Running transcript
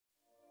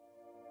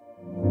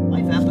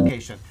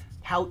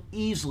How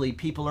easily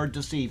people are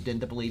deceived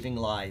into believing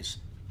lies.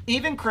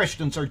 Even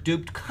Christians are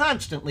duped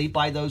constantly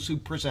by those who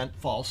present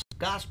false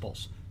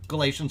gospels.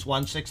 Galatians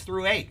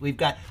 1:6-8. We've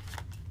got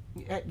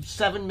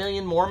 7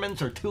 million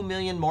Mormons or 2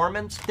 million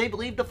Mormons. They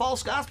believed a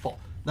false gospel.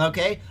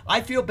 Okay?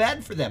 I feel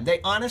bad for them.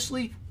 They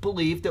honestly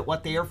believe that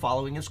what they are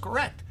following is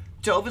correct.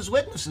 Jehovah's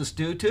Witnesses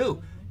do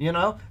too. You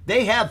know,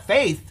 they have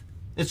faith.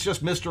 It's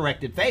just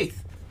misdirected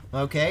faith.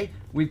 Okay?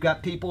 We've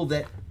got people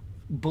that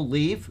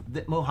believe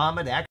that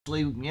Muhammad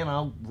actually, you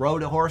know,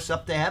 rode a horse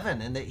up to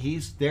heaven and that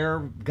he's their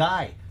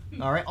guy.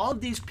 All right? All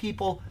of these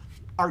people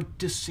are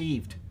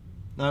deceived.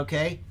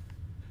 Okay?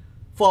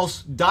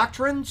 False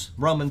doctrines.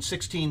 Romans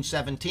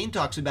 16:17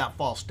 talks about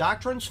false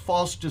doctrines,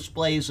 false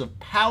displays of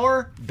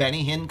power.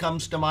 Benny Hinn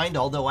comes to mind,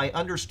 although I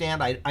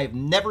understand, I've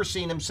never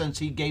seen him since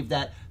he gave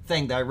that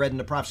thing that I read in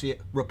the prophecy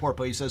report,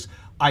 but he says,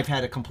 I've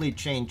had a complete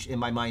change in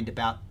my mind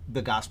about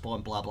the gospel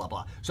and blah, blah,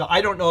 blah. So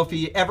I don't know if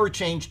he ever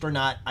changed or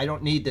not. I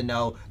don't need to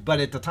know. But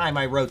at the time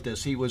I wrote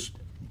this, he was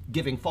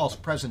giving false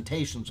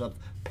presentations of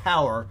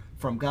power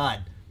from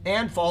God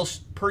and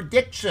false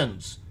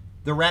predictions.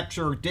 The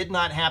rapture did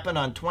not happen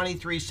on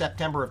 23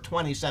 September of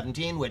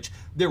 2017, which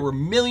there were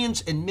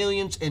millions and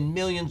millions and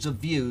millions of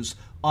views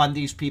on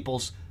these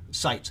people's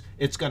sites.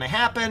 It's going to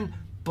happen,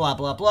 blah,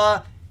 blah,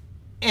 blah.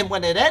 And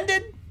when it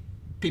ended,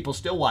 people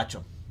still watch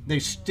them. They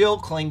still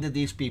cling to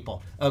these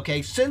people.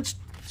 Okay, since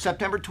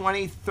September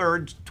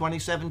 23rd,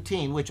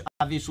 2017, which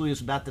obviously is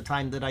about the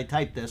time that I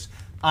typed this,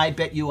 I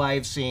bet you I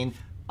have seen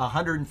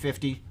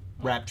 150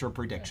 rapture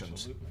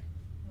predictions. Absolutely.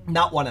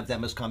 Not one of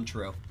them has come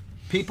true.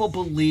 People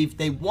believe,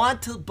 they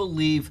want to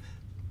believe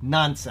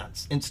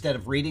nonsense instead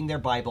of reading their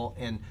Bible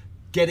and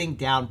getting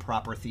down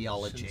proper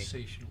theology.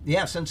 Sensational.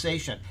 Yeah,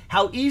 sensation.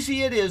 How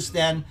easy it is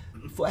then,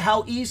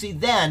 how easy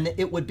then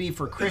it would be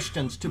for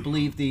Christians to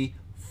believe the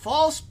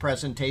false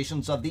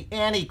presentations of the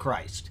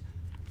Antichrist.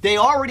 They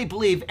already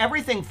believe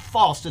everything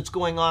false that's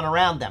going on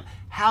around them.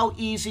 How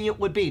easy it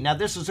would be. Now,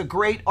 this is a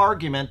great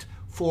argument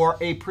for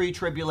a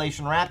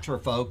pre-tribulation rapture,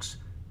 folks.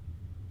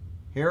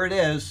 Here it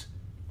is.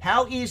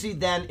 How easy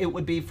then it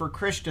would be for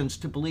Christians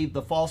to believe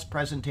the false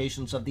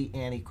presentations of the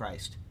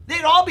Antichrist.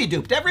 They'd all be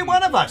duped, every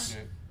one of us.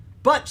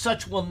 But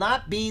such will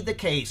not be the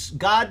case.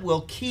 God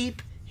will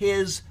keep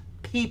his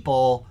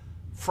people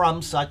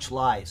from such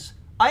lies.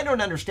 I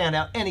don't understand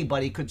how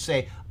anybody could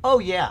say, oh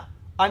yeah,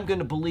 I'm going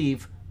to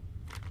believe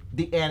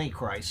the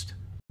Antichrist,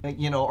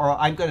 you know, or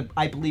I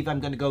believe I'm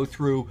going to go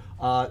through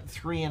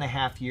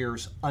 3.5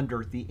 years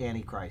under the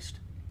Antichrist.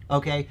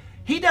 Okay?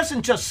 He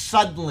doesn't just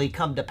suddenly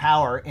come to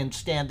power and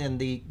stand in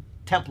the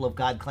temple of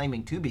God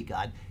claiming to be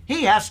God.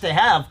 He has to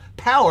have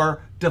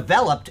power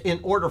developed in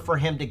order for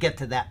him to get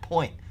to that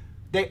point.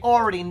 They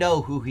already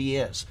know who he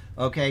is.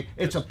 Okay?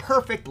 It's a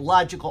perfect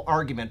logical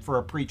argument for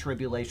a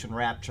pre-tribulation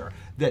rapture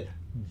that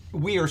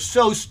we are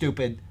so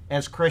stupid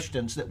as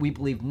Christians that we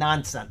believe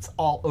nonsense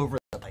all over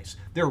the place.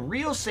 They're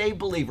real saved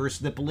believers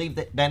that believe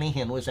that Benny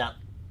Hinn was out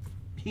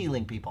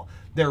healing people.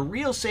 They're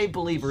real saved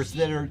believers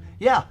that are,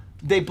 yeah,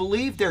 they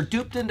believe, they're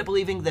duped into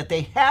believing that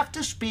they have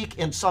to speak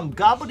in some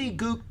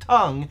gobbledygook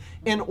tongue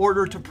in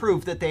order to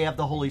prove that they have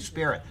the Holy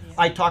Spirit.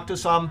 I talked to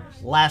some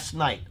last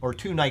night or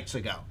 2 nights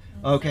ago.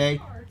 Okay?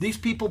 These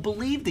people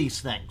believe these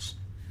things.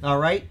 All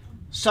right?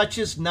 Such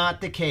is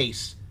not the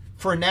case.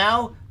 For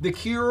now, the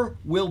cure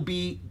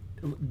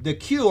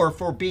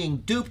for being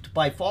duped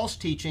by false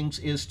teachings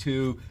is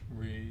to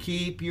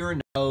keep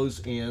your nose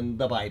in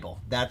the Bible.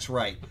 That's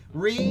right.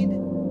 Read